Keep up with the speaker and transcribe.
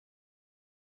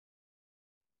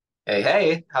Hey,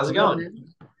 hey, how's it What's up, going?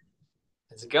 man?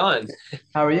 How's it going?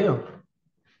 How are you?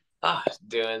 Ah,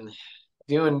 doing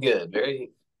good.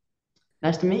 Very,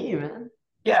 Nice to meet you, man.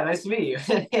 yeah, nice to meet you.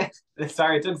 Yeah,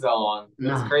 sorry it took so long.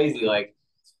 It was Nah. crazy. Like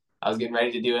I was getting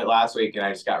ready to do it last week, and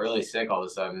I just got really sick all of a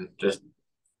sudden. Just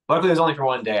luckily, it was only for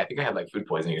one day. I think I had like food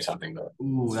poisoning or something, but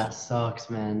Ooh, that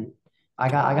sucks, man. I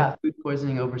got food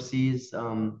poisoning overseas,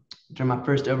 during my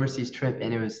first overseas trip,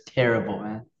 and it was terrible,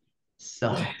 man.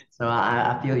 Sucked. So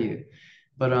I feel you.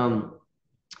 But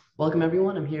welcome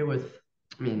everyone. I'm here with,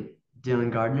 I mean,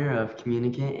 Dylan Gardner of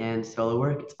Communicant and Solo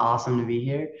Work. It's awesome to be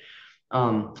here.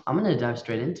 I'm gonna dive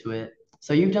straight into it.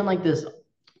 So you've done like this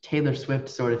Taylor Swift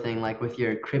sort of thing, like with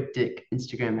your cryptic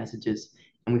Instagram messages,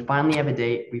 and we finally have a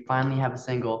date. We finally have a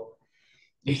single.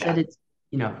 You yeah. said it's,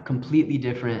 completely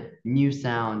different, new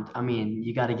sound. I mean,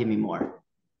 you got to give me more.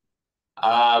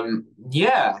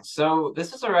 Yeah. So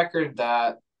this is a record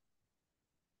that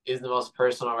is the most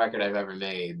personal record I've ever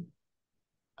made.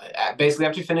 Basically,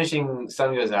 after finishing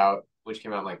 "Sun Goes Out," which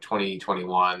came out in like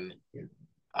 2021.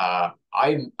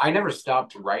 I never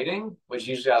stopped writing, which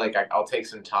usually I'll take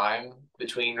some time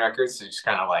between records to just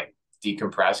kind of like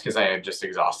decompress because I had just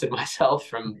exhausted myself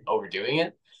from overdoing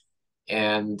it,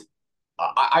 and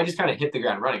I just kind of hit the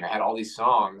ground running. I had all these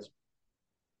songs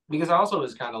because I also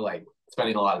was kind of like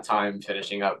spending a lot of time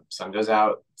finishing up "Sun Goes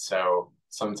Out," so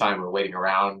some time of waiting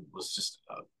around was just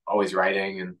always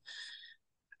writing, and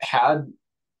had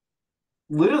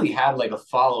literally had like a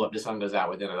follow up to "Sun Goes Out"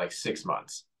 within like 6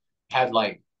 months. Had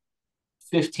like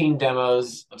 15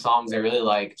 demos of songs I really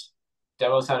liked.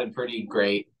 Demo sounded pretty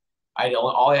great. I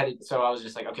had to, so I was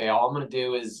just like, okay, all I'm gonna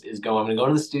do is go. I'm gonna go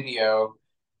to the studio,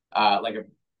 like a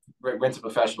rent a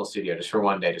professional studio just for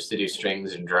one day, just to do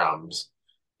strings and drums,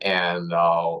 and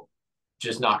I'll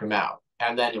just knock them out.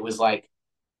 And then it was like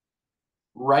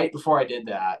right before I did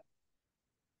that,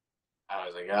 I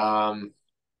was like,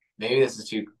 maybe this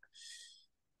is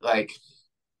like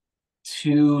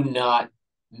too not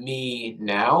me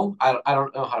now. I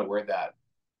don't know how to word that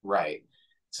right.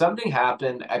 Something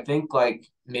happened, I think like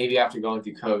maybe after going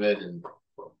through COVID and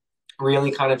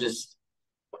really kind of just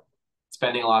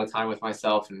spending a lot of time with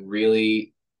myself and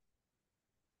really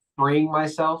freeing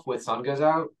myself with Sun Goes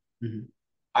Out, Mhm.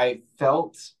 I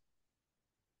felt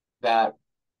that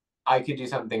I could do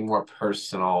something more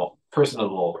personable.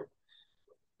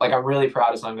 Like I'm really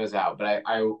proud of Sun Goes Out, but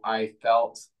I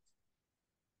felt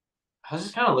I was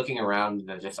just kind of looking around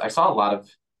and I saw a lot of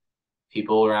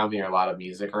people around me or a lot of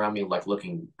music around me like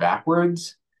looking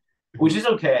backwards, which Mhm. is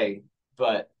okay,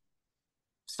 but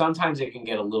sometimes it can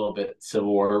get a little bit Civil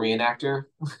War reenactor,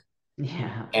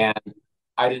 Yeah. and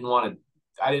I didn't want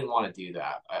I didn't want to do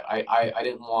that. I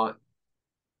didn't want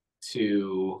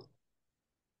to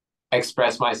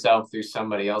express myself through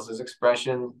somebody else's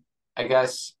expression. I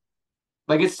guess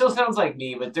like it still sounds like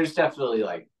me, but there's definitely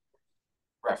like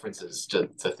references to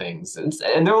things, and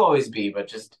there will always be, but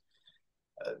just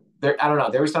there I don't know.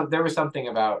 There was something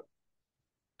about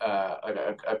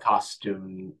a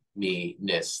costume me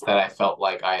ness that I felt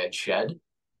like I had shed.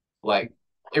 Like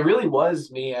it really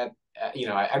was me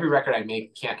every record I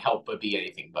make can't help but be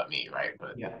anything but me, right?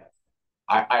 But Yeah.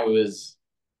 I was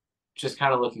just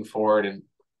kind of looking forward, and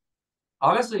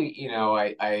honestly,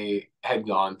 I had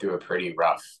gone through a pretty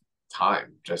rough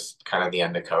time. Just kind of the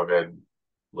end of COVID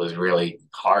was really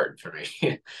hard for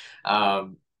me.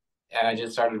 um, and I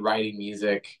just started writing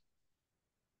music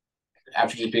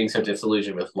after just being so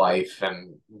disillusioned with life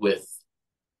and with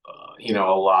a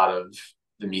lot of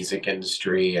the music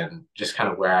industry and just kind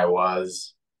of where I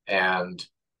was. And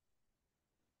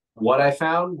what I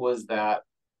found was that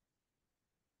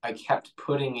I kept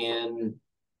putting in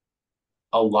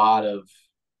a lot of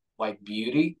like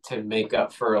beauty to make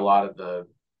up for a lot of the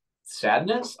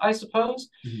sadness, I suppose.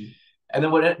 Mhm. And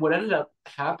then what ended up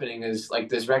happening is like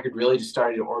this record really just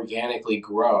started to organically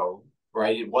grow,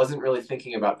 right? It wasn't really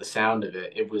thinking about the sound of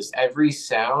it. It was every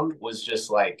sound was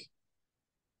just like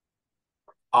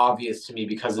obvious to me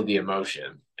because of the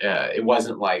emotion. It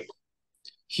wasn't like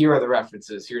here are the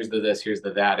references, here's the this, here's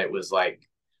the that. It was like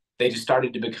they just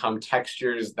started to become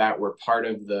textures that were part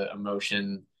of the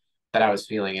emotion that I was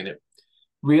feeling. And it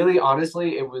really,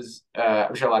 honestly, it was,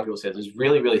 I'm sure a lot of people say it was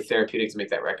really, really therapeutic to make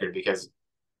that record because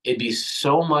it'd be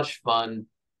so much fun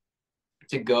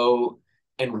to go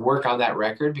and work on that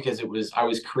record because I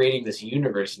was creating this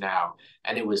universe now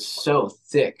and it was so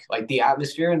thick. Like the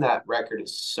atmosphere in that record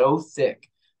is so thick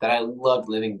that I loved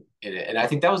living in it. And I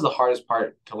think that was the hardest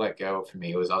part to let go for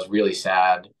me was I was really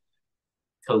sad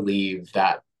to leave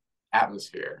that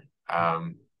atmosphere.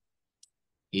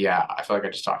 Yeah, I feel like I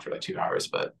just talked for like 2 hours,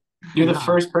 but you're the No.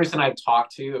 first person I've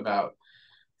talked to about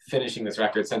finishing this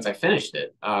record since I finished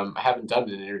it. I haven't done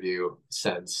an interview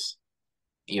since,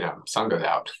 Sun Goes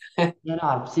Out. Yeah, no,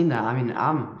 I've seen that. I mean,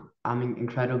 I'm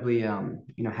incredibly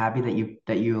happy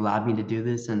that you allowed me to do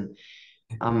this, and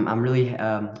I'm really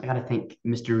I gotta thank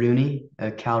Mr. Rooney,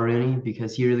 Cal Rooney,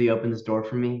 because he really opened this door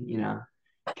for me,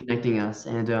 connecting us.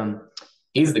 And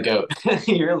He's the goat.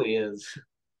 He really is.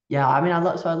 yeah, I mean, I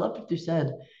love what you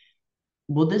said.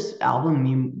 Will this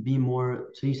album be more?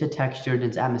 So you said textured and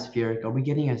it's atmospheric. Are we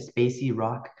getting a spacey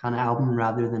rock kind of album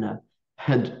rather than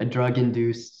a drug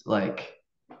induced like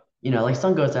like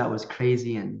Sun Goes Out was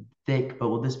crazy and thick, but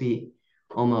will this be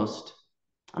almost,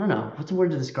 I don't know, what's the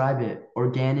word to describe it?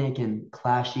 Organic and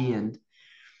clashy and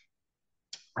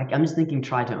I'm just thinking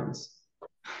tritones.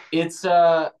 It's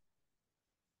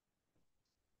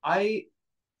I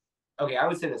okay, I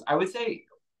would say this. I would say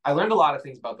I learned a lot of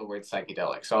things about the word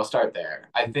psychedelic. So I'll start there.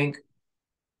 I think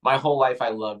my whole life I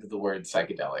loved the word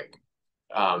psychedelic.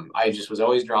 I just was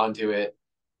always drawn to it.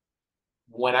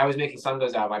 When I was making Sun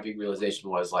Goes Out, my big realization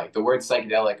was like the word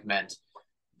psychedelic meant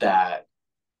that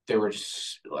there were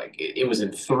just like it was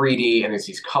in 3D and there's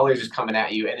these colors just coming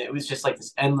at you, and it was just like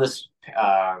this endless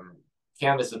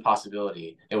canvas of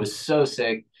possibility. It was so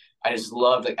sick. I just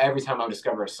loved like every time I would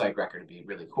discover a psych record, it'd be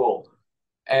really cool.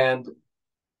 And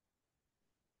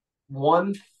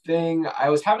one thing, I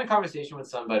was having a conversation with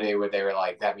somebody where they were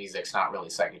like, "That music's not really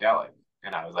psychedelic,"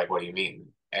 and I was like, "What do you mean?"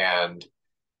 And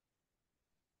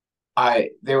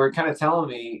they were kind of telling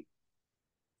me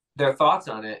their thoughts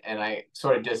on it, and I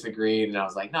sort of disagreed, and I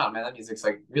was like, "No, man, that music's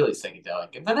like really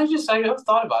psychedelic." And then I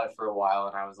thought about it for a while,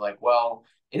 and I was like, "Well,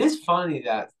 it is funny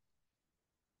that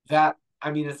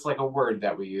I mean, it's like a word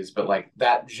that we use, but like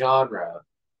that genre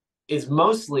is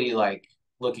mostly like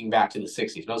looking back to the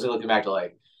 60s, mostly looking back to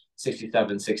like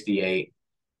 67, 68.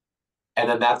 And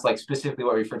then that's like specifically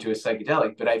what we refer to as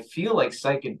psychedelic. But I feel like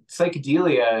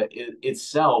psychedelia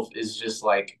itself is just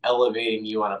like elevating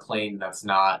you on a plane that's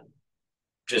not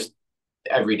just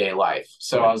everyday life.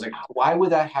 So I Right. was like, why would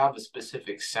that have a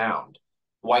specific sound?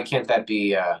 Why can't that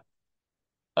be a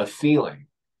feeling?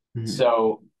 Mhm.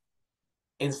 So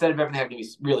instead of everything having to be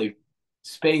really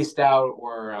spaced out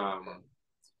or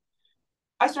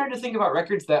I started to think about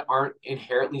records that aren't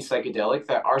inherently psychedelic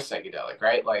that are psychedelic,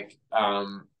 right? Like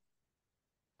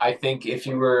I think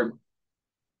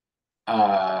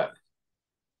uh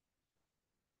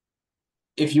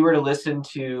if you were to listen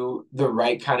to the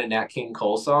right kind of Nat King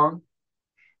Cole song,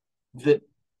 the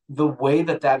the way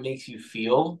that that makes you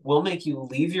feel will make you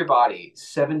leave your body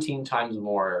 17 times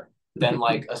more than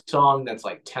like a song that's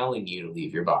like telling you to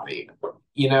leave your body.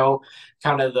 You know,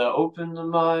 kind of the open the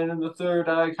mind and the third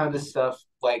eye kind of stuff.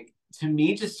 Like to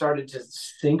me, just started to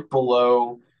sink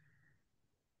below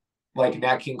like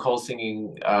Nat King Cole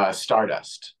singing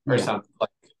Stardust or Yeah. something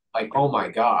like oh my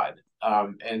God.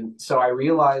 And so I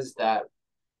realized that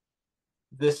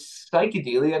this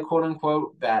psychedelia, quote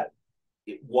unquote, that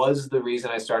it was the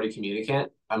reason I started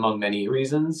Communicant, among many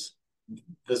reasons.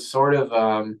 The sort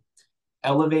of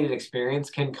elevated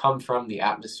experience can come from the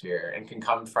atmosphere and can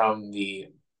come from the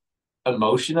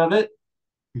emotion of it.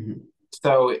 Mhm.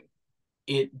 So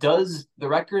the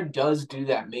record does do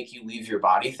that make you leave your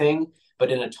body thing,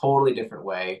 but in a totally different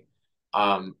way.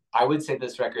 I would say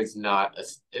this record's not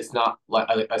it's not like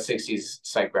a 60s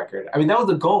psych record. I mean, that was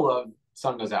the goal of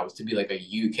Sun Goes Out was to be like a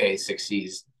UK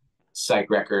 60s psych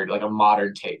record, like a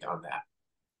modern take on that.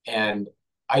 And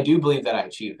I do believe that I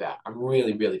achieved that. I'm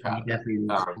really, really You proud of it. definitely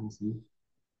did. Awesome.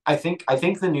 I think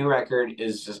the new record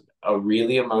is just a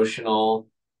really emotional,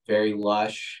 very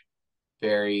lush,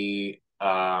 very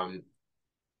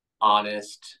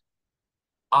honest.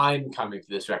 I'm coming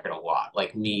through this record a lot.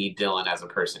 Like me, Dylan, as a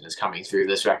person, is coming through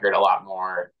this record a lot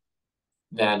more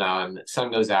than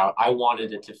Sun Goes Out. I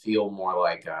wanted it to feel more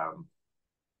like a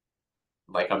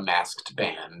masked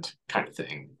band kind of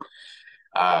thing.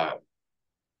 Uh,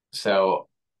 so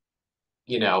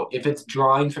if it's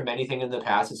drawing from anything in the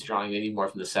past, it's drawing maybe more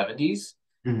from the 70s.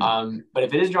 Mhm. But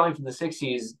if it is drawing from the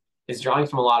 60s, it's drawing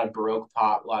from a lot of Baroque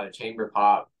pop, a lot of chamber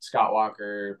pop, Scott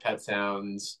Walker, Pet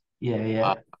Sounds, Yeah, uh,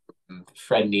 yeah.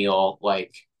 Fred Neil.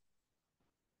 Like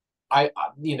I've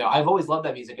always loved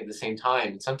that music at the same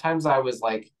time. Sometimes I was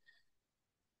like,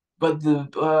 but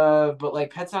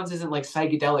like Pet Sounds isn't like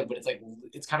psychedelic, but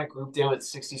it's kind of grouped in with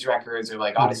 60s records or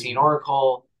like Yeah, Odyssey and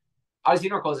Oracle. Odyssey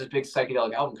and Oracle is this big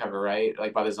psychedelic album cover, right?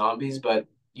 Like by the Zombies, but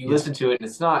you yeah. listen to it and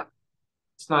it's not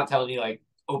telling you like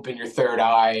open your third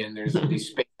eye and there's these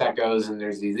space echoes and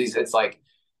there's these it's like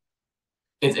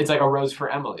it's like a rose for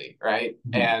Emily, right?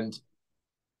 Mhm. And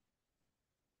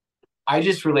I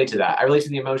just relate to that. I relate to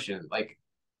the emotion. Like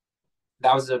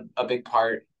that was a big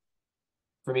part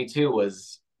for me too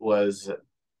was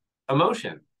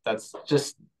emotion. That's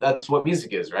what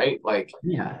music is, right? Like,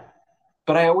 Yeah.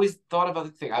 but I always thought about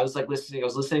the thing. I was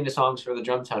listening to songs for the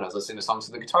drum tone. I was listening to songs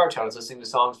for the guitar tone. I was listening to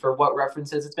songs for what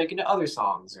references it's making to other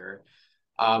songs.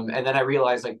 And then I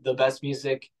realized like the best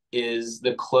music is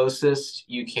the closest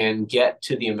you can get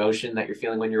to the emotion that you're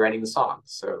feeling when you're writing the song.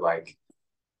 So like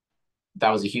that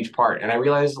was a huge part. And I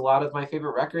realized a lot of my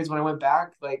favorite records when I went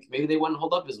back, like maybe they wouldn't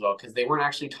hold up as well because they weren't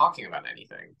actually talking about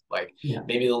anything. Like Yeah.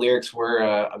 maybe the lyrics were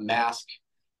a mask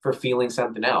for feeling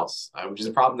something else, which is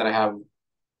a problem that I have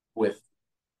with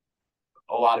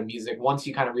a lot of music. Once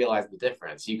you kind of realize the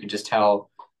difference, you can just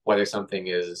tell whether something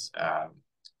is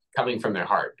coming from their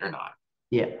heart or not.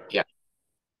 Yeah. Yeah,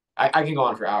 I can go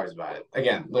on for hours about it.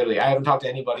 Again, literally, I haven't talked to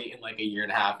anybody in like a year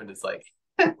and a half, and it's like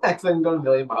I can go a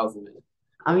million miles a minute.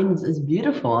 I mean, it's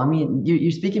beautiful. I mean,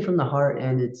 you're speaking from the heart,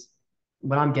 and it's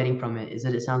what I'm getting from it is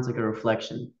that it sounds like a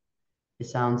reflection. It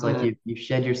sounds like Mm-hmm. you've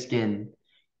shed your skin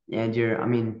and you're, I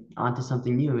mean, onto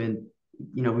something new. And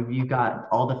you've got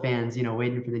all the fans,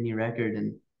 waiting for the new record.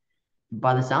 And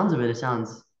by the sounds of it, it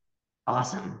sounds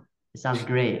awesome. It sounds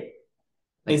great.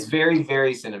 It's Like, very,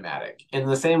 very cinematic in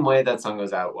the same way that Sun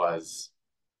Goes Out was,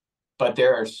 but they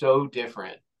are so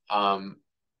different. Um,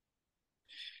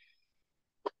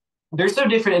 they're so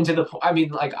different into the. I mean,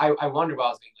 like I wonder while I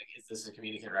was being like, is this a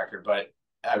Communicant record? But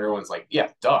everyone's like, yeah,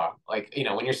 duh. Like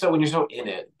when you're so in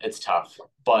it, it's tough.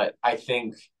 But I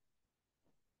think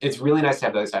it's really nice to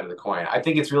have the other side of the coin. I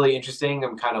think it's really interesting.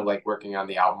 I'm kind of like working on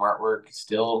the album artwork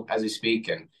still as we speak,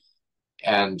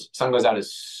 and Sun Goes Out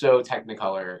is so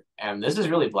technicolor, and this is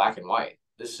really black and white.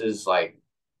 This is like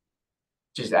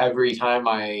just every time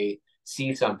I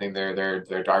see something, they're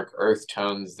dark earth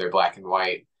tones, they're black and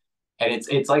white, and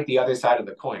it's like the other side of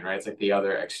the coin, right? It's like the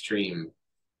other extreme,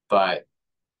 but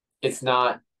it's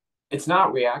not it's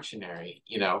not reactionary,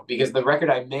 because the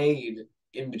record I made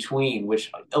in between, which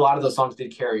a lot of those songs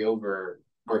did carry over,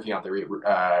 working out the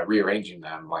rearranging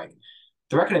them, like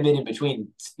the record I made in between,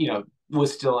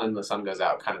 was still in the Sun Goes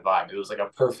Out kind of vibe. It was like a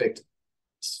perfect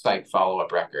psych follow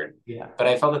up record, yeah, but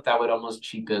I felt that that would almost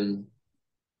cheapen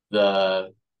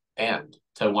the band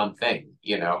to one thing.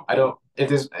 I don't. If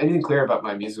there's anything clear about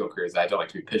my musical career, is that I don't like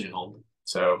to be pigeonholed.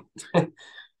 So man,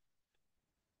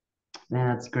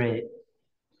 that's great.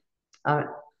 I,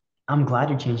 I'm glad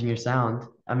you're changing your sound.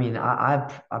 I mean, I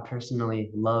personally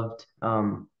loved, I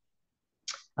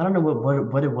don't know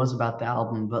what it was about the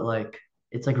album, but like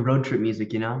it's like road trip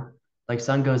music, you know? Like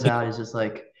Sun Goes Out is just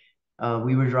like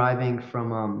we were driving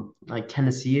from like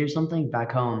Tennessee or something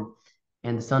back home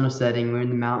and the sun was setting, we're in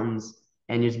the mountains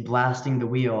and you're just blasting the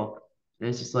wheel and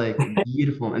it's just like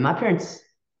beautiful. And my parents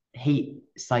hate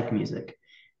psych music.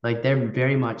 Like they're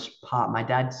very much pop. My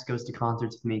dad just goes to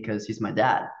concerts with me because he's my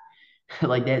dad.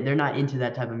 Like they're not into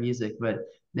that type of music, but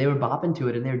they were bopping to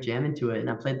it and they were jamming to it and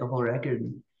I played the whole record.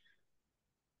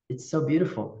 It's so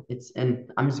beautiful. And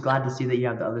I'm just glad to see that you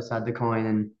have the other side of the coin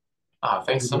and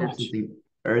thanks you so can have much. something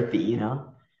earthy.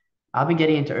 I've been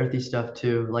getting into earthy stuff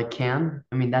too, like Can.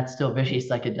 I mean, that's still very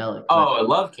psychedelic, but Oh, I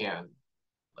love Can.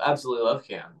 Absolutely love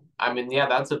Can. I mean, yeah,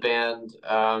 that's a band.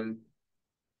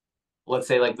 Let's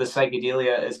say like the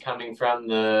psychedelia is coming from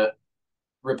the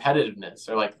repetitiveness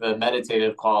or like the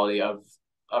meditative quality of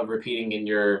repeating in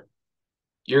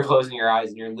you're closing your eyes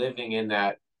and you're living in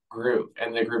that groove,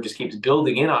 and the groove just keeps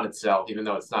building in on itself even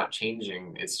though it's not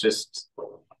changing. It's just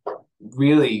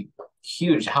really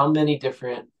huge how many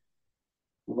different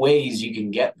ways you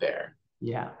can get there,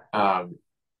 yeah. um,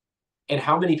 and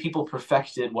how many people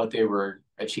perfected what they were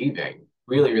achieving.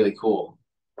 Really, really cool.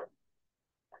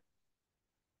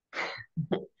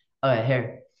 Okay,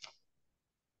 here.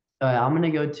 I'm gonna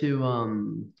go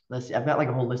to let's see, I've got like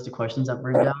a whole list of questions I've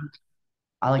written down.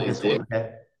 I like Please this do. one,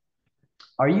 okay.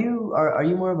 Are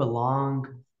you more of a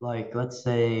long, like let's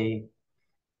say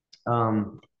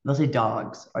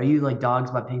Dogs. Are you like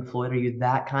Dogs by Pink Floyd? Are you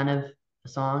that kind of a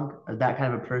song or that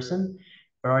kind of a person?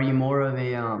 Or are you more of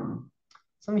a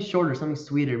something shorter, something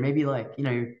sweeter? Maybe like,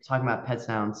 you're talking about Pet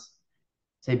Sounds,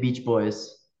 say Beach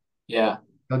Boys. Yeah.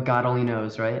 But God only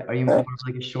knows, right? Are you more of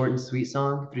like a short and sweet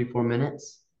song, 3, 4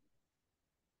 minutes?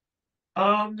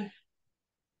 um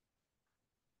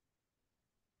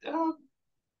uh,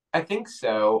 I think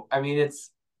so. I mean,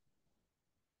 it's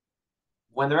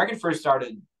when the record first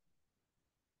started,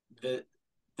 the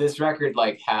this record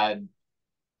like had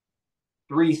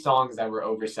three songs that were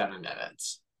over 7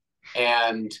 minutes.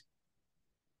 And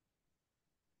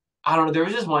I don't know, there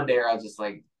was just one day where I was just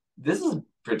like, this is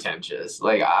pretentious.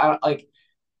 Like I like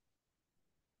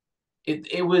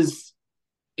it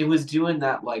was doing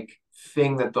that like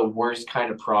thing that the worst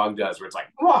kind of prog does where it's like,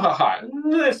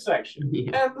 this section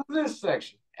Yeah. and this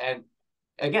section. And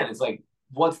again, it's like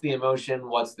what's the emotion,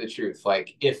 what's the truth.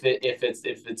 Like if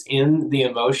it's in the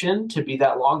emotion to be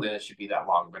that long, then it should be that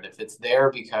long. But if it's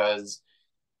there because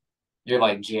you're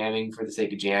like jamming for the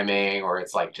sake of jamming, or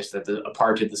it's like just a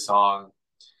part of the song.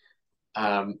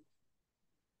 um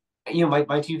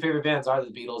my two favorite bands are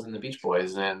the Beatles and the Beach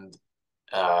Boys, and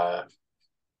uh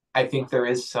I think there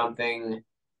is something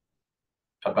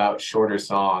about shorter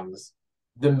songs.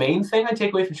 The main thing I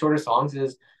take away from shorter songs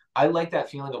is I like that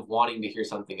feeling of wanting to hear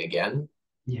something again.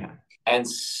 Yeah. And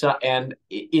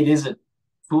it is a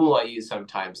tool I use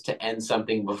sometimes to end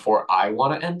something before I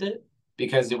want to end it,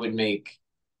 because it would make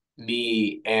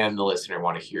me and the listener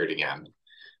want to hear it again.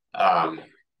 Um,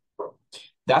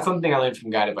 that's something I learned from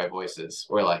Guided by Voices,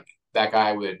 where like that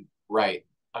guy would write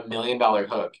 $1 million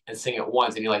hook and sing it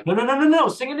once, and you're like, no, no, no, no, no,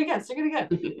 sing it again.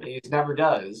 And he just never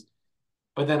does.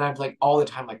 But then I'm like all the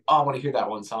time, like, oh, I want to hear that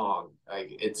one song.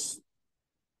 Like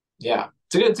yeah,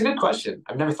 it's a good question.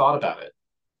 I've never thought about it,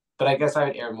 but I guess I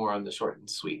would err more on the short and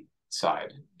sweet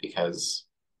side because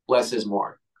less is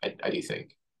more. I do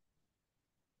think.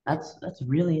 That's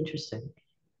really interesting.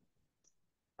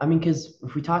 I mean, because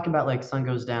if we talk about like Sun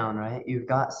Goes Down, right? You've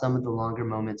got some of the longer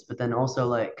moments, but then also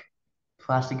like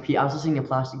Plastic People. I was listening to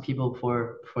Plastic People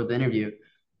before the interview,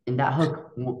 and that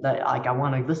hook that like I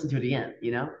want to listen to it again,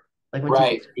 you know? Like once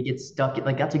Right. it gets stuck,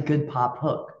 like that's a good pop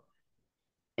hook.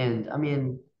 And I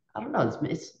mean, I don't know,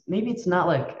 it's maybe it's not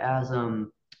like as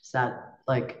sad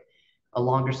like a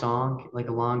longer song, like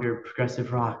a longer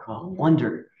progressive rock. Well,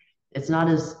 Wonder. It's not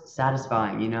as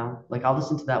satisfying, you know? Like I'll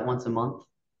listen to that once a month.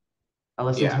 I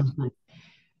listen to Yeah. it.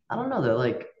 I don't know though,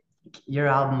 like your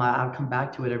album, I'll come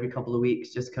back to it every couple of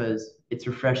weeks just because it's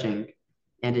refreshing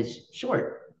and it's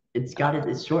short. It's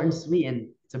short and sweet and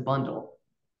it's a bundle.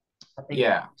 I think,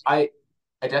 Yeah.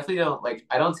 I definitely don't like.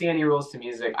 I don't see any rules to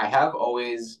music. I have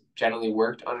always generally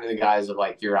worked under the guise of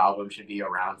like your album should be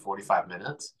around 45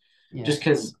 minutes, yeah, just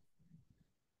because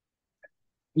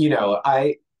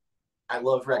I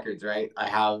love records, right? I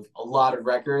have a lot of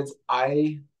records.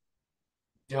 I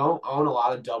don't own a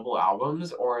lot of double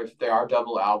albums, or if they are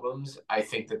double albums, I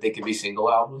think that they could be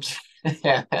single albums.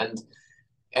 and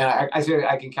I feel like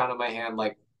I can count on my hand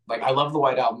like I love the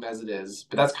White Album as it is,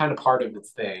 but that's kind of part of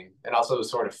its thing. And also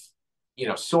sort of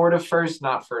sort of first,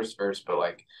 not first, but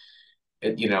like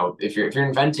if you're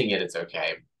inventing it, it's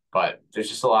okay. But there's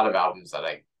just a lot of albums that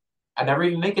I never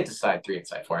even make it to side three and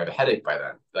side four. I have a headache by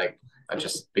then. Like I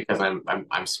just because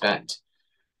I'm spent.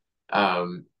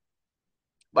 Um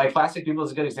like Plastic People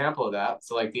is a good example of that.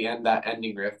 So like that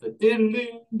ending riff, the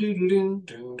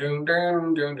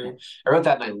I wrote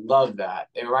that and I love that.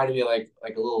 It reminded me of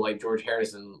like a little like George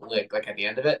Harrison lick like at the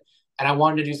end of it. And I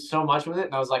wanted to do so much with it.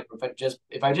 And I was like,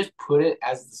 if I just put it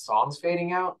as the song's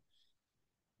fading out,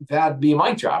 that'd be a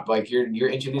mic drop. Like you're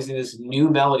introducing this new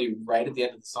melody right at the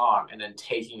end of the song and then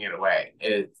taking it away.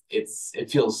 It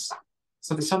feels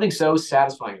something so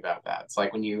satisfying about that. It's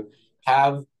like when you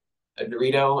have a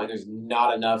Dorito and there's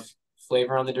not enough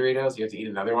flavor on the Doritos, you have to eat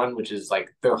another one, which is like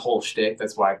their whole shtick.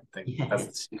 That's why I think that's yeah.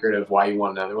 the secret of why you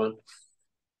want another one.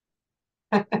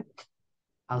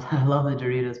 I love the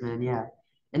Doritos, man. Yeah.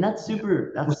 And that's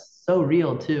so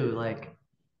real too. Like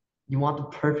you want the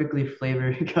perfectly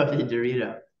flavor coated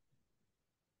Dorito.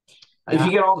 Like If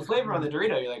you get all the flavor on the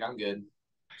Dorito, you're like, I'm good.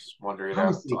 Just one Dorito.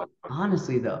 That's all I want.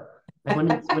 honestly though, like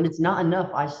when it's not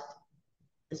enough,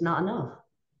 it's not enough.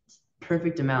 It's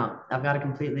perfect amount. I've got to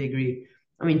completely agree.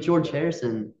 I mean, George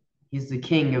Harrison, he's the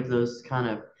king of those kind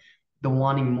of the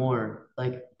wanting more.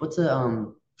 Like what's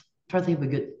try to think of a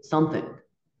good something.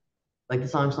 Like the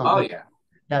song something Oh like yeah.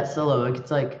 that solo. Like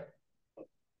it's like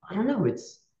I don't know,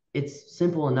 it's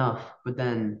simple enough, but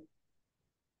then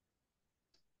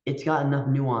it's got enough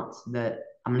nuance that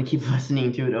I'm gonna keep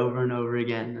listening to it over and over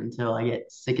again until I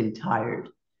get sick and tired. I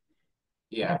got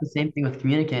Yeah. the same thing with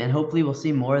Communicant, and hopefully we'll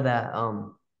see more of that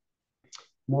on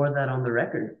the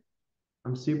record.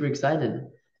 I'm super excited.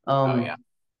 Oh yeah.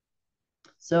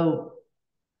 So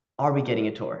are we getting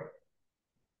a tour?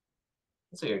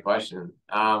 That's a good question.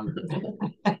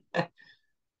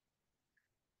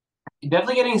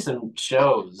 Definitely getting some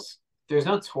shows. There's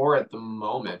no tour at the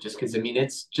moment, just because I mean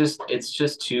it's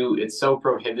so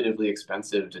prohibitively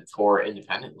expensive to tour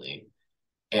independently,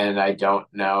 and I don't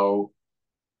know.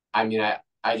 I mean,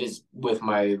 I just with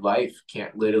my life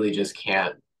can't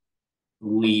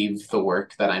leave the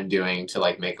work that I'm doing to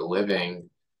like make a living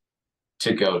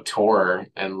to go tour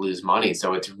and lose money.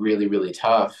 So it's really really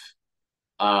tough.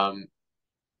 Um,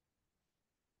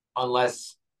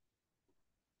 unless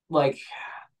like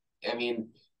I mean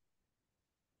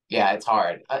yeah, it's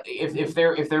hard. If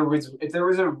there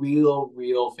was a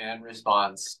real fan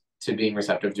response to being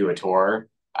receptive to a tour,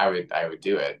 I would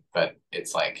do it. But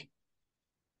it's like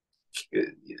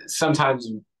sometimes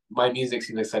my music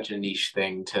seems like such a niche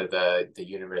thing to the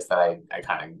universe that I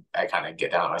kind of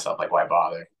get down on myself like why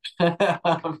bother.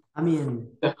 I mean,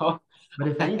 So, but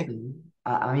if anything,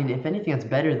 I mean, if anything, that's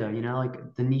better though, you know,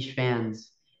 like the niche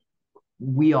fans,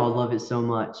 we all love it so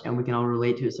much and we can all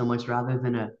relate to it so much rather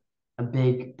than a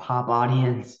big pop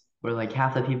audience where like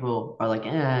half the people are like,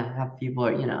 half the people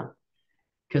are, you know,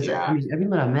 because I yeah, mean,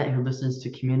 everyone I've met who listens to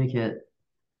Communicant,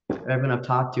 everyone I've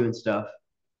talked to and stuff,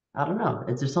 I don't know.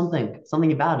 It's just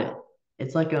something about it.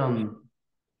 It's like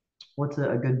what's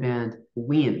a good band?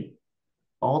 Ween.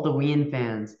 All the Ween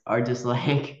fans are just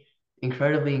like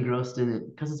incredibly engrossed in it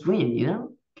because it's Ween, you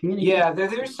know? Communicate. yeah.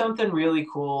 There's something really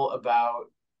cool about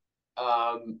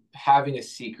having a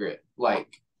secret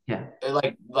Yeah.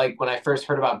 like when I first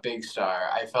heard about Big Star,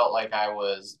 I felt like I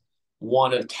was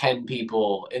one of 10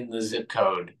 people in the zip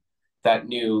code that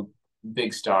knew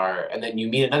Big Star. And then you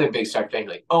meet another Big Star fan,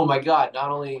 you're like, oh my God,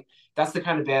 not only that's the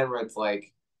kind of band where it's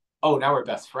like, oh, now we're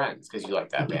best friends because you like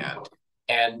that band.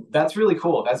 And that's really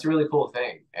cool. That's a really cool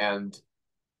thing. And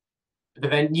but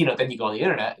then, then you go on the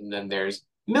internet and then there's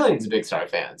millions of Big Star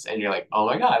fans. And you're like, oh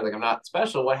my God, like I'm not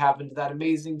special. What happened to that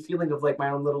amazing feeling of like my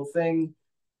own little thing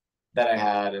that I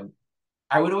had? And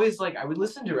I would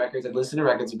listen to records. I'd listen to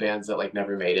records of bands that like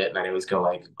never made it, and I'd always go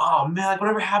like, "Oh man, like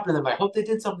whatever happened to them? I hope they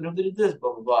did something. I hope they did this,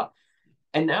 blah blah blah."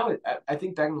 And now I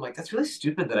think back and I'm like, that's really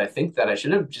stupid that I think that I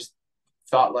should have just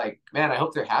thought like, man, I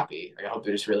hope they're happy. Like I hope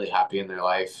they're just really happy in their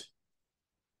life.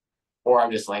 Or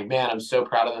I'm just like, man, I'm so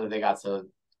proud of them that they got to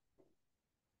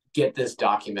get this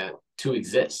document to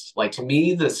exist. Like to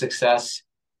me, the success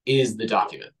is the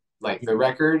document. Like the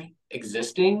record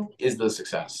existing is the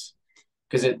success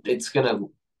because it's gonna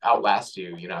outlast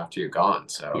you, after you're gone.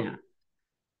 So Yeah.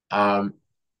 um,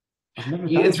 I've never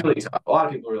thought it's about really tough. A lot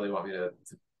of people really want me to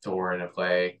tour and to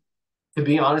play. To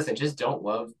be honest, I just don't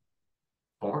love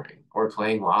touring or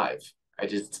playing live.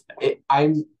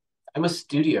 I'm a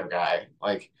studio guy.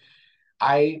 Like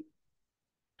I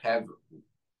have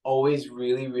always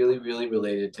really, really, really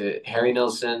related to Harry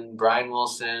Nilsson, Brian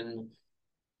Wilson,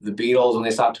 the Beatles when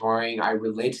they stopped touring. I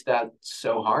relate to that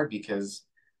so hard because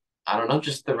I don't know,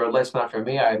 just the road life's not for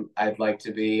me. I'd like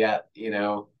to be at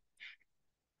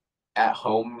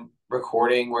home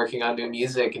recording, working on new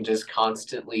music, and just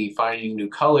constantly finding new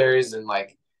colors and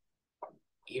like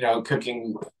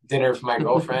cooking dinner for my it.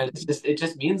 girlfriend. It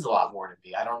just means a lot more to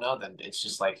me. I don't know. Then it's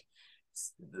just like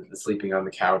the sleeping on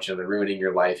the couch and the ruining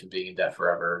your life and being in debt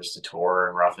forever just to tour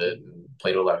and rough it and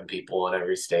play to 11 people in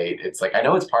every state. It's like I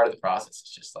know it's part of the process.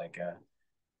 It's just like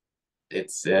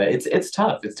it's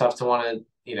tough. It's tough to want to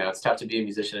it's tough to be a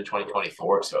musician in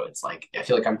 2024. So it's like I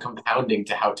feel like I'm compounding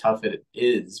to how tough it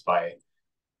is by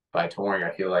touring.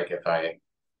 I feel like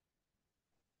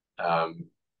um,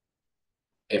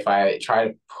 if I try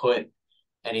to put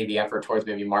any of the effort towards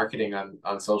maybe marketing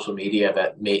on social media,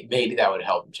 that maybe that would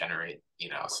help generate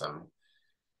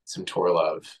some tour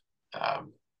love.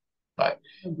 Um, but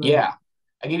But yeah,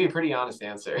 I give you a pretty honest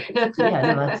answer. yeah,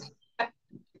 no, that's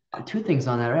two things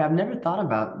on that, right? I've never thought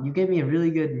about. You gave me a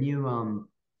really good new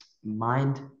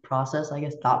mind process, I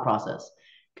guess, thought process.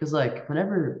 Because like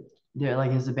whenever there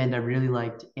like is a band I really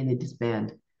liked and they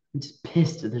disband, I'm just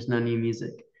pissed that there's no new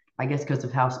music. I guess because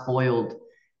of how spoiled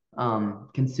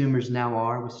consumers now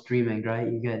are with streaming, right?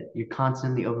 You're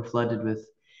constantly overflooded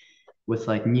with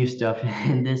like new stuff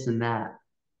and this and that.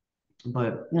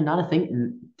 But not to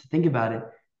think about it,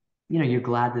 you're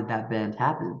glad that that band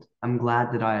happened. I'm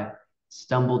glad that I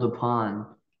stumbled upon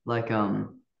like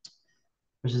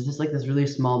which is just like this really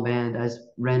small band I just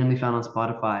randomly found on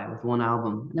Spotify with one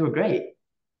album. And they were great.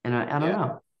 And I don't Yeah,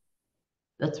 know.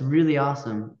 That's really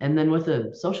awesome. And then with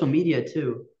the social media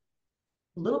too,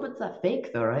 a little bit's that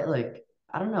fake though, right? Like,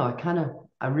 I don't know.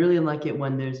 I really like it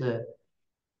when there's a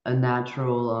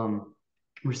natural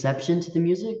reception to the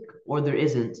music or there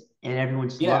isn't and everyone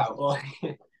just yeah. loves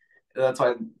it. Well, that's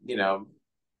why you know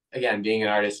again, being an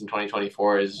artist in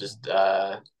 2024 is just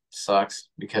sucks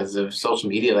because of social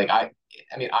media. Like I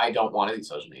mean, I don't want to do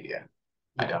social media.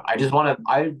 I Yeah. don't. I just want to.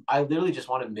 I literally just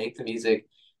want to make the music,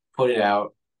 put it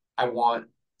out. I want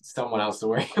someone else to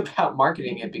worry about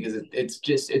marketing it because it's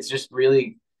just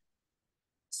really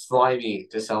slimy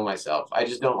to sell myself. I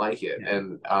just don't like it, Yeah.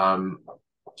 and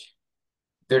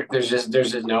there's just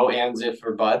no ands if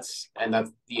or buts, and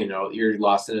that's you're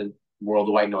lost in a world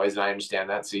of white noise, and I understand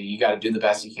that. So you got to do the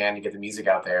best you can to get the music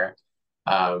out there.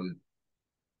 Um,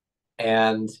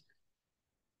 and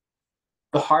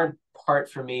the hard part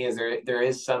for me is there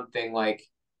is something like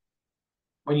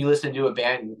when you listen to a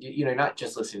band, you're not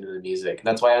just listening to the music. And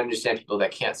that's why I understand people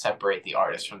that can't separate the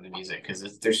artist from the music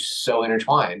because they're so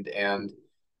intertwined. And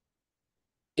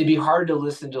it'd be hard to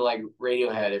listen to like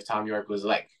Radiohead if Tom York was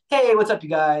like, "Hey, what's up, you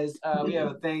guys? We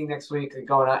have a thing next week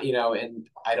going on," and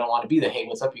I don't want to be the "Hey,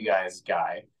 what's up, you guys"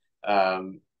 guy.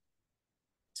 Um,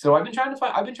 so I've been trying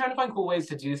to find cool ways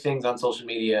to do things on social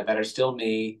media that are still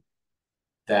me,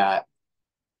 that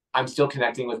I'm still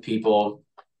connecting with people.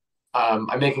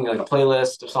 I'm making like a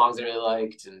playlist of songs I really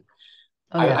liked, and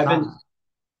Oh yeah, I've been, Tom.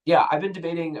 yeah, I've been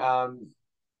debating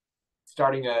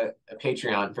starting a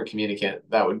Patreon for Communicant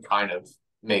that would kind of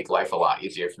make life a lot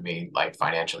easier for me, like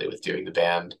financially with doing the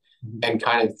band, and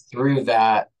kind of through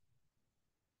that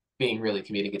being really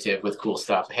communicative with cool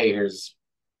stuff. Hey, here's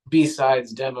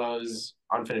B-sides, demos,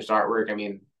 unfinished artwork. I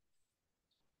mean,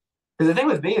 because the thing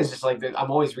with me is just like that I'm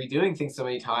always redoing things so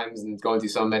many times and going through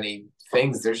so many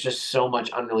things. There's just so much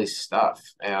unreleased stuff,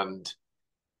 and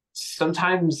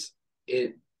sometimes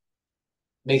it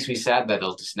makes me sad that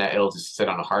it'll just sit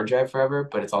on a hard drive forever.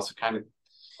 But it's also kind of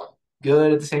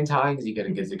good at the same time because you get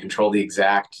to control the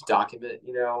exact document.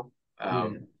 Yeah.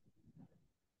 Um,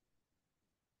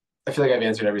 I feel like I've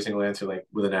answered every single answer like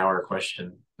with an hour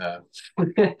question. No,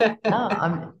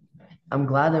 I'm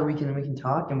glad that we can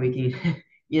talk and we can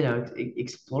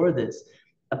explore this.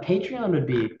 A Patreon would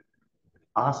be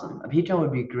awesome. A Patreon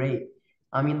would be great.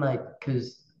 I mean, like,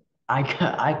 because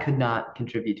I could not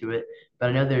contribute to it, but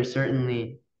I know there's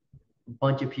certainly a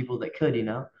bunch of people that could,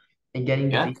 and getting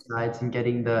the Yeah, B-sides and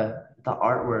getting the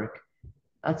artwork,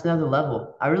 that's another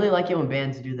level. I really like it when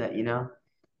bands do that.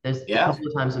 There's a yeah, couple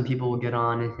of times when people will get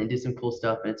on and do some cool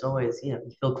stuff, and it's always, you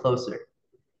feel closer.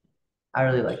 I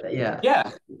really like that. Yeah. yeah.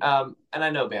 And I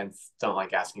know bands don't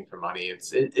like asking for money.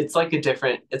 It's like a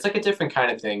different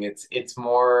kind of thing. It's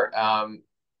more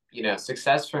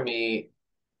success for me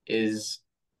is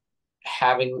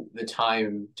having the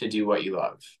time to do what you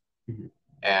love. Mhm.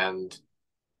 And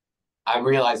I'm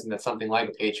realizing that something like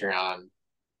a Patreon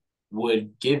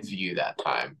would give you that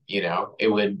time.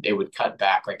 It would cut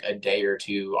back like a day or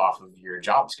two off of your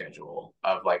job schedule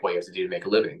of like what you have to do to make a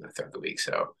living throughout the week.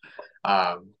 So,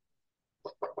 um,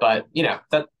 but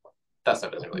that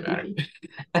stuff doesn't really matter.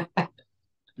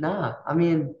 Nah, I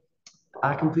mean,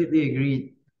 I completely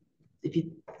agree. If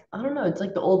you, I don't know, it's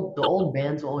like the old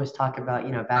bands will always talk about,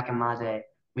 back in my day,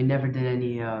 we never did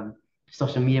any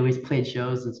social media. We just played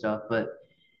shows and stuff, but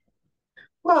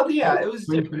Well, hey, yeah, it was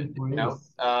different. 2024 You know,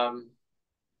 is.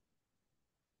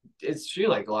 it's true.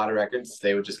 Like a lot of records,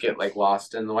 they would just get like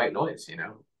lost in the white noise.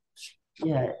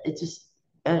 Yeah, it just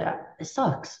it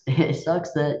sucks. It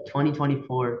sucks that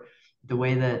 2024, the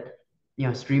way that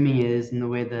streaming is, and the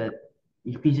way that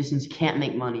musicians can't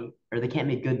make money or they can't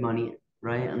make good money,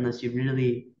 right? Unless you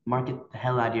really market the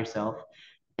hell out of yourself,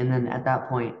 and then at that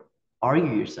point, are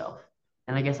you yourself?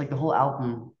 And I guess like the whole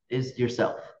album is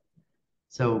yourself.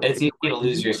 So It's easy to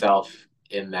lose yourself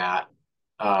in that.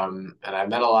 And I've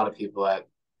met a lot of people that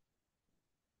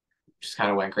just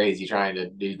kind of went crazy trying to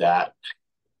do that.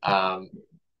 Um,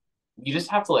 you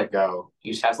just have to let go.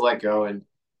 You just have to let go and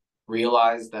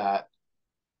realize that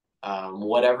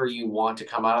whatever you want to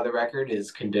come out of the record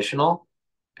is conditional.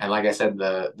 And like I said,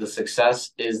 the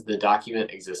success is the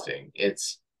document existing.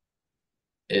 It's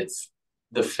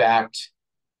the fact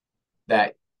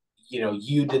that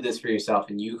you did this for yourself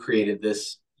and you created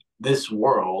this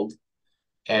world,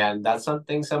 and that's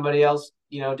something somebody else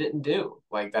didn't do.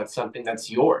 Like that's something that's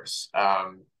yours,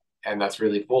 and that's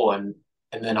really cool. And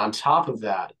then on top of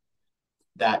that,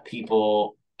 that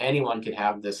people anyone can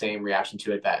have the same reaction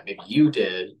to it that maybe you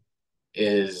did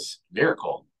is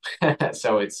miracle.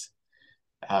 So it's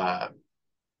uh,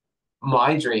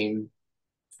 my dream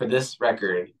for this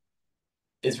record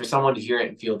is for someone to hear it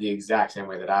and feel the exact same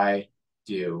way that I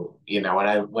do.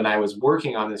 When I was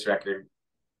working on this record,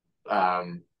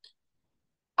 um,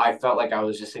 I felt like I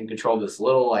was just in control of this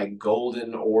little like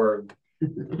golden orb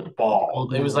ball.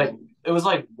 golden orb. It was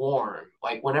like warm.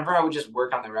 Like whenever I would just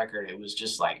work on the record, it was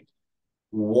just like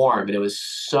warm and it was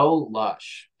so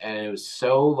lush and it was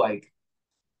so like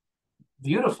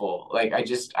beautiful. Like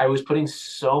I was putting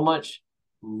so much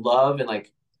love and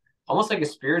like almost like a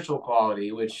spiritual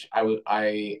quality, which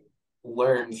I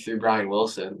learned through Brian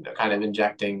Wilson, kind of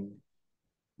injecting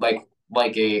like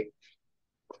a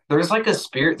there's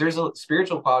a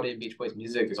spiritual quality in Beach Boys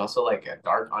music. There's also like a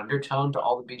dark undertone to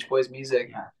all the Beach Boys music.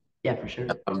 Yeah, yeah, for sure.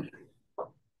 Um,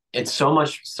 it's so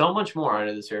much more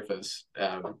under the surface,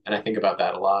 and I think about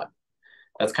that a lot.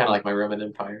 That's kind of like my Roman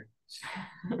Empire.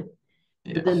 But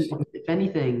Yeah, then, if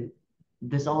anything,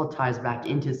 this all ties back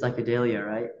into psychedelia,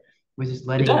 right? With just it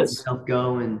letting does. yourself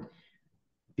go and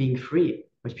being free.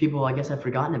 which people I guess have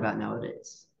forgotten about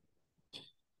nowadays.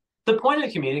 The point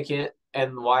of Communicant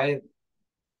and why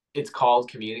it's called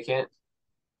Communicant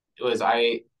was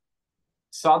I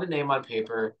saw the name on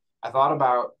paper. I thought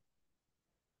about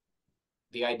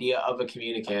the idea of a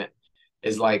communicant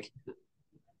is like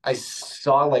I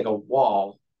saw like a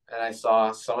wall and I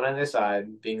saw someone on this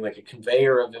side being like a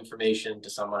conveyor of information to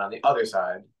someone on the other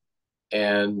side.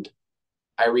 And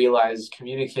I realized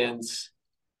communicants'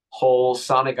 whole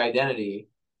sonic identity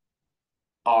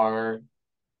are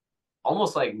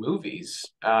almost like movies,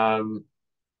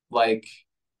 like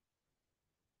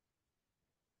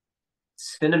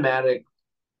cinematic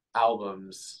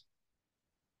albums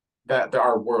that there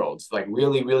are worlds, like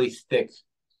really, really thick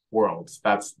worlds.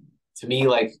 That's to me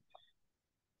like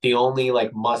the only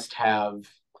like must have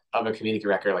of a community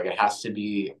record. Like it has to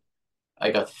be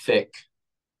like a thick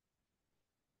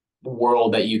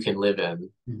world that you can live in.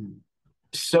 Mhm.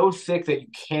 So thick that you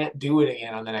can't do it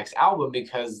again on the next album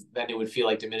because then it would feel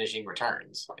like diminishing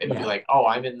returns. It'd be Yeah, like, oh,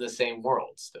 I'm in the same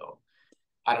world still.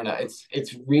 I don't know.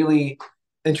 It's really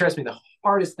interests me. The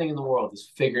hardest thing in the world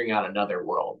is figuring out another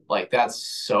world. Like that's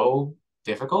so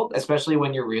difficult, especially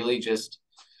when you're really just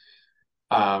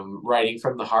writing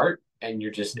from the heart and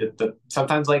you're just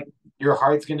sometimes like your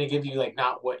heart's gonna give you like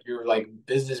not what your like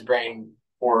business brain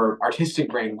or artistic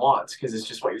brain wants because it's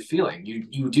just what you're feeling.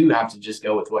 You do have to just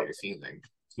go with what you're feeling.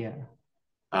 yeah,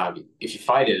 If you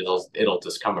fight it, it'll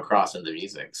just come across in the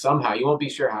music somehow. You won't be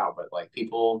sure how, but like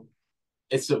people,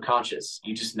 it's subconscious.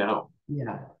 You just know.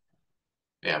 yeah.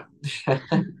 Yeah.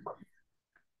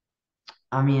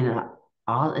 I mean,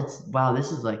 it's wow.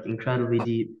 This is like incredibly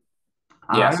deep.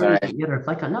 Yeah. I really Sorry. get to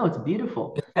reflect on. No, it's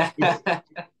beautiful.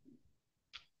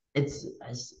 It's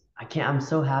I can't. I'm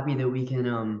so happy that we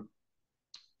can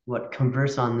what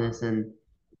converse on this, and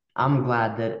I'm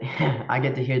glad that I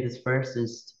get to hear this first.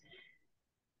 Just,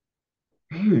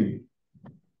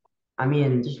 I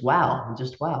mean, just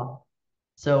wow.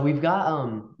 So we've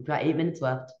got 8 minutes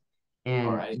left, All and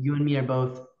right. you and me are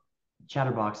both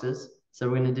chatterboxes. So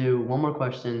we're gonna do one more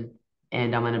question,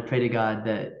 and I'm gonna pray to God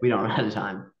that we don't run out of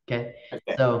time. Okay.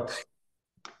 Okay. So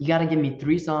you gotta give me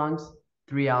 3 songs,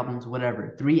 3 albums,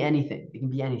 whatever, three anything. It can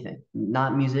be anything,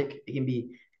 not music. It can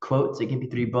be quotes. It can be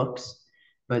 3 books,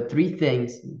 but 3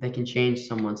 things that can change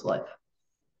someone's life.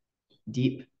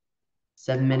 Deep,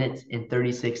 7 minutes and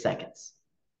 36 seconds.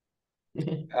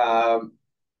 Um,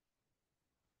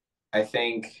 I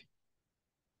think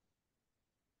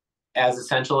as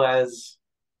essential as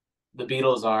the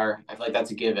Beatles are, I feel like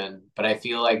that's a given. But I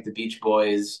feel like the Beach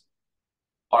Boys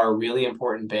are a really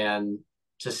important band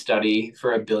to study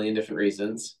for a billion different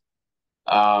reasons.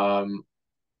 Um,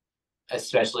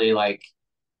 Especially like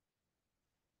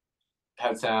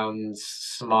Pet Sounds,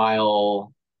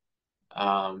 Smile,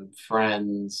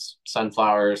 Friends,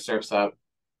 Sunflower, Surfs Up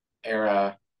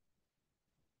era.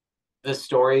 The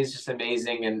story is just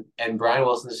amazing, and Brian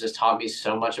Wilson has just taught me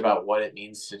so much about what it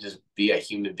means to just be a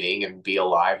human being and be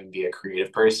alive and be a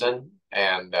creative person.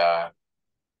 And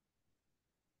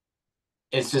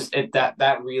it's just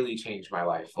that really changed my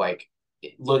life. Like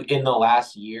look in the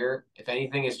last year, if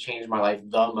anything has changed my life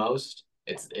the most,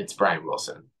 it's Brian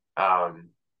Wilson. Um,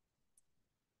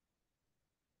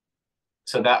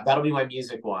 so that'll be my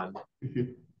music one.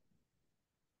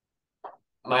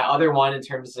 My other one in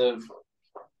terms of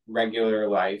regular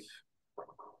life,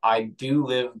 I do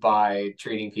live by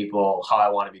treating people how I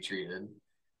want to be treated.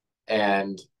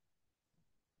 And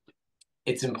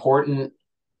it's important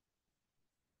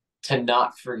to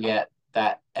not forget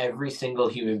that every single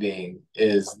human being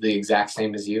is the exact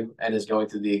same as you and is going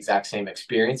through the exact same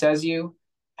experience as you,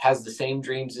 has the same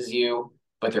dreams as you,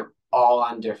 but they're all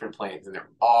on different planes and they're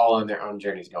all on their own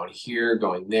journeys, going here,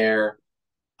 going there,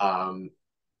 um,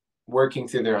 working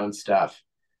through their own stuff.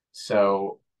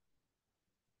 So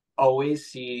always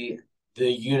see the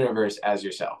universe as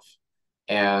yourself.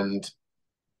 And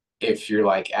if you're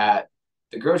like at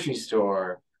the grocery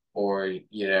store or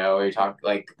you talk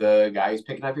like the guy who's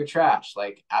picking up your trash,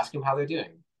 like ask him how they're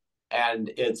doing. And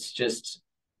it's just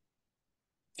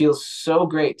feels so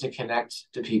great to connect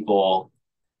to people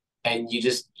and you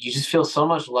just feel so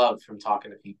much love from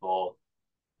talking to people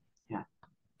Yeah.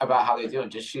 about how they're doing,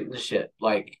 just shooting the shit.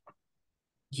 Like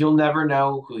you'll never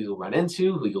know who you'll run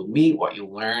into, who you'll meet, what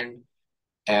you'll learn.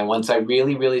 And once I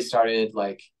really, really started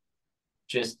like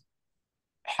just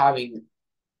having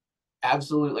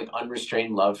absolute like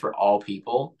unrestrained love for all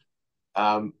people,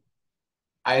 um,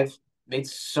 I've made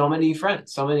so many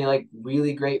friends, so many like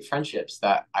really great friendships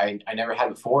that I never had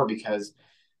before because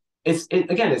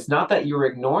again, it's not that you're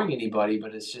ignoring anybody,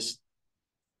 but it's just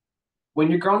when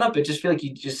you're growing up, it just feel like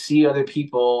you just see other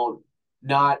people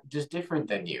not just different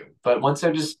than you. But once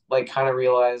I just like kind of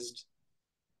realized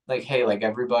like, hey, like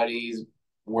everybody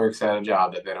works at a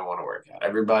job that they don't want to work at.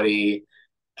 Everybody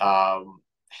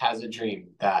has a dream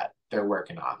that they're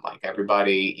working on. Like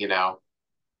everybody, you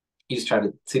just try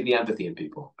to see the empathy in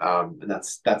people. And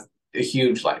that's a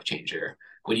huge life changer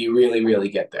when you really, really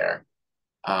get there.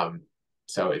 Um,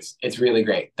 so it's really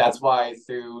great. That's why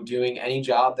through doing any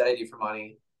job that I do for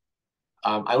money,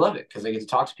 I love it because I get to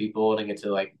talk to people and I get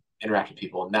to like interact with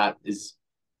people, and that is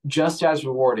just as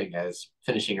rewarding as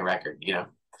finishing a record.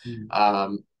 Mm.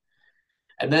 Um,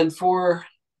 and then for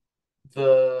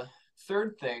the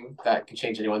third thing that can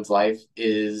change anyone's life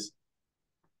is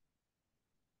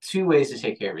two ways to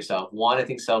take care of yourself. One, I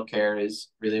think self care is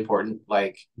really important.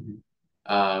 Like, Mhm.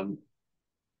 um,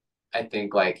 I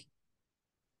think like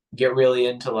get really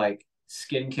into like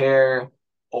skincare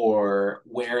or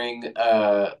wearing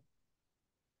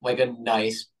like a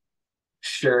nice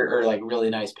shirt or like really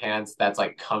nice pants that's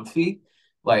like comfy.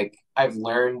 Like I've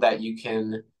learned that you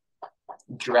can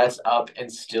dress up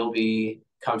and still be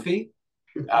comfy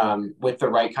with the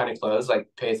right kind of clothes. Like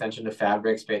pay attention to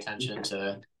fabrics, pay attention Yeah.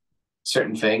 to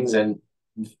certain things, and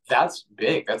that's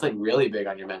big. That's like really big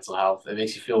on your mental health. It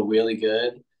makes you feel really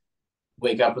good.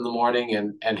 Wake up in the morning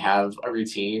and have a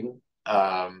routine.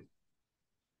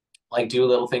 Like do a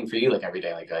little thing for you like every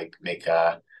day, like make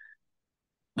the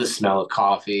smell of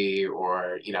coffee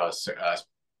or a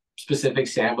specific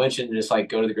sandwich and just like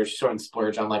go to the grocery store and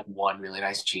splurge on like one really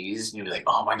nice cheese and you'll be like,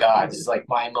 oh my god, this is like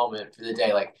my moment for the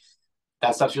day. Like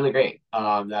that stuff's really great.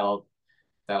 That'll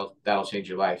change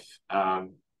your life.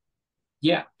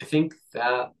 Yeah, I think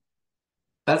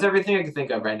that's everything I can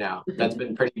think of right now. That's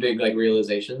been pretty big like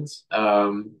realizations.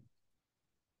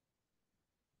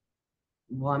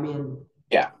 Well, I mean,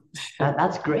 Yeah.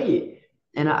 that's great.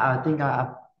 And I think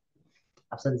I've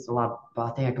said this a lot,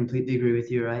 but I think I completely agree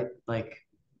with you, right? Like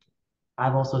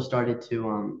I've also started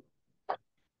to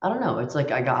I don't know. It's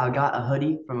like I got a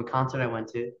hoodie from a concert I went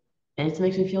to, and it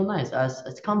makes me feel nice.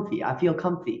 It's comfy. I feel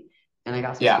comfy, and I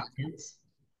got some Yeah. sweatpants.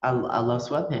 I love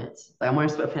sweatpants. Like I'm wearing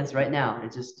sweatpants right now.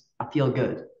 It just I feel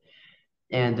good.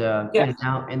 And Yeah.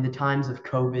 now in the times of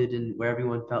COVID and where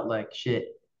everyone felt like shit,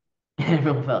 and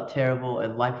everyone felt terrible,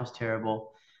 and life was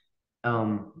terrible.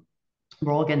 Um,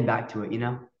 we're all getting back to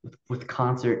it, with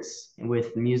concerts,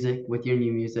 with music, with your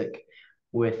new music,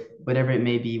 with whatever it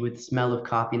may be, with the smell of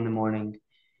coffee in the morning.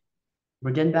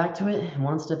 We're getting back to it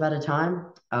one step at a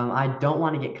time. I don't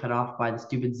want to get cut off by the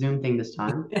stupid Zoom thing this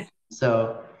time.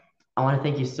 So I want to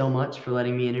thank you so much for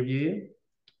letting me interview you.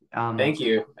 Um, Thank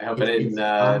you. I hope I it's didn't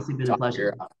honestly been a talk pleasure.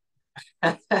 your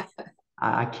off.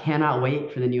 I cannot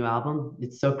wait for the new album.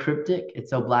 It's so cryptic. It's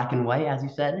so black and white, as you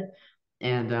said.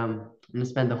 And I'm gonna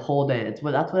spend the whole day. That's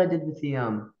what I did with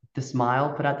the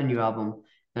Smile, put out the new album.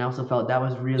 And I also felt that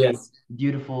was really Yes.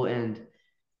 beautiful and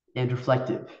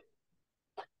reflective.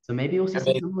 So maybe we'll see some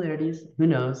Amazing. similarities. Who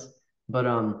knows? But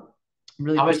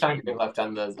really How much time appreciate do we you. have left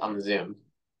on the Zoom?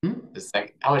 Hmm? Just a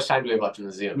second. How much time do we have left in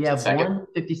the Zoom? We Is it a have second?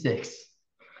 156.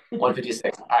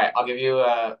 156. All right, I'll give you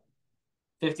a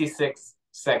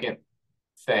 56-second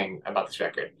thing about this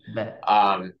record. Bet.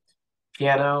 Um,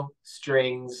 Piano,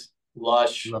 strings,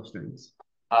 lush, Love strings.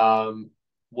 um,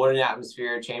 wooden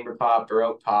atmosphere, chamber pop,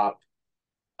 baroque pop,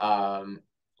 um,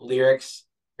 lyrics,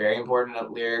 very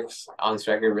important lyrics on this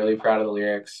record. Really proud of the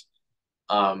lyrics.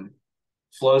 Um,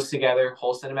 Flows together,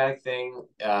 whole cinematic thing.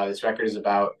 This record is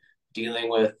about dealing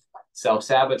with self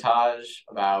sabotage,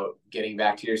 about getting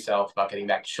back to yourself, about getting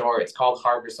back to shore. It's called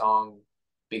Harbor Song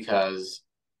because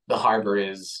the harbor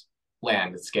is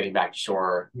land. It's getting back to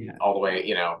shore Yeah. all the way,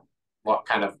 what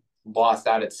kind of lost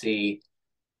out at sea,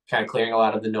 kind of clearing a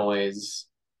lot of the noise,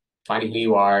 finding who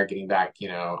you are, getting back,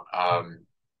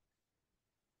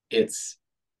 it's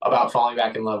about falling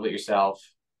back in love with yourself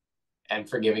and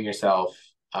forgiving yourself.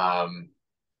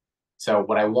 So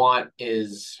what I want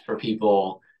is for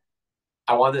people,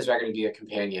 I want this record to be a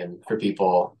companion for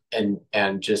people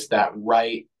and just that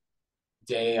right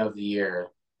day of the year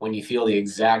when you feel the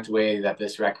exact way that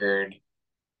this record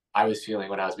I was feeling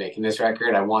when I was making this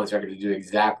record. I want this record to do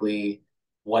exactly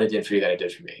what it did for you that it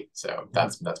did for me. So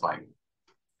that's my I appreciate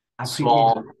it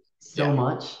small, so yeah.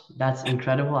 much. That's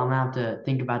incredible. I'm gonna have to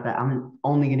think about that. I'm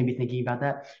only gonna be thinking about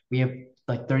that. We have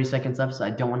like 30 seconds left, so I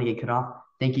don't want to get cut off.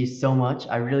 Thank you so much.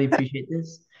 I really appreciate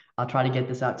this. I'll try to get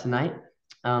this out tonight.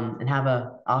 And have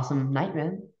a awesome night,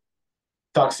 man.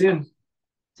 Talk soon.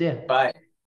 See ya. Bye.